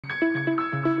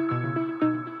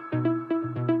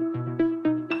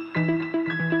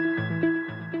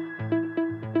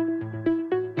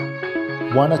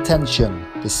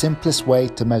OneAttention, the simplest way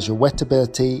to measure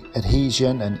wettability,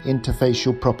 adhesion and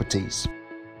interfacial properties.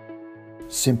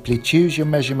 Simply choose your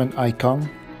measurement icon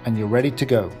and you're ready to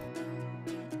go.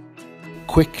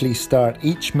 Quickly start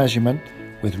each measurement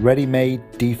with ready-made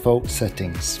default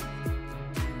settings.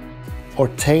 Or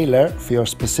tailor for your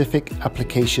specific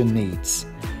application needs.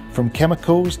 From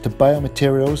chemicals to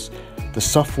biomaterials, the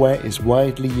software is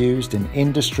widely used in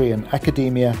industry and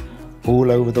academia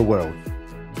all over the world.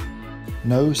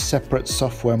 No separate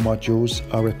software modules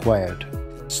are required.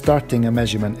 Starting a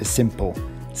measurement is simple.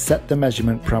 Set the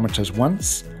measurement parameters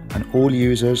once and all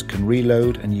users can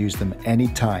reload and use them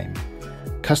anytime.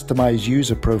 Customize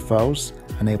user profiles,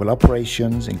 enable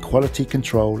operations in quality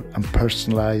control and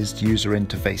personalized user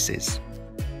interfaces.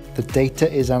 The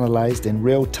data is analyzed in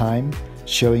real time,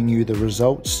 showing you the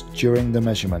results during the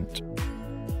measurement.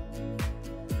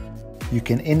 You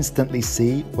can instantly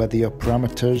see whether your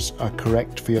parameters are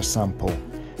correct for your sample.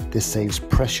 This saves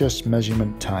precious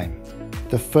measurement time.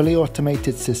 The fully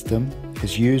automated system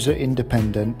is user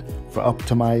independent for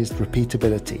optimized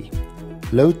repeatability.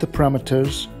 Load the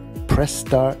parameters, press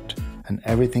start, and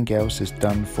everything else is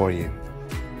done for you.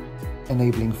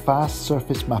 Enabling fast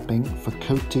surface mapping for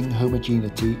coating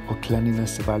homogeneity or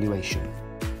cleanliness evaluation.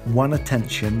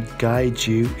 OneAttention guides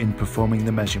you in performing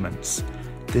the measurements.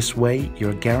 This way,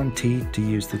 you're guaranteed to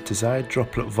use the desired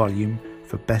droplet volume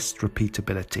for best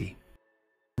repeatability.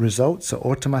 Results are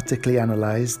automatically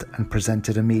analyzed and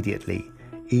presented immediately,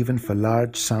 even for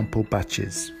large sample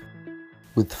batches.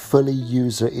 With fully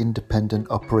user-independent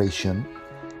operation,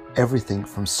 everything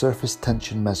from surface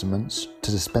tension measurements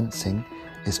to dispensing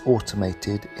is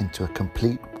automated into a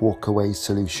complete walk-away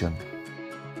solution.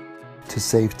 To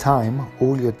save time,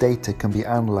 all your data can be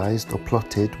analyzed or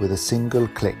plotted with a single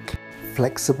click.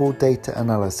 Flexible data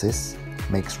analysis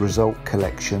makes result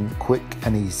collection quick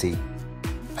and easy.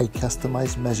 A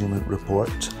customized measurement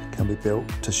report can be built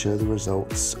to show the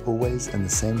results always in the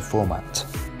same format.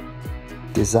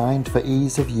 Designed for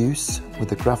ease of use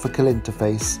with a graphical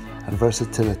interface and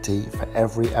versatility for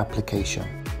every application.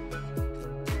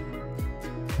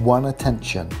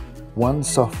 OneAttention, one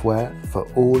software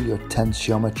for all your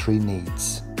tensiometry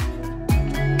needs.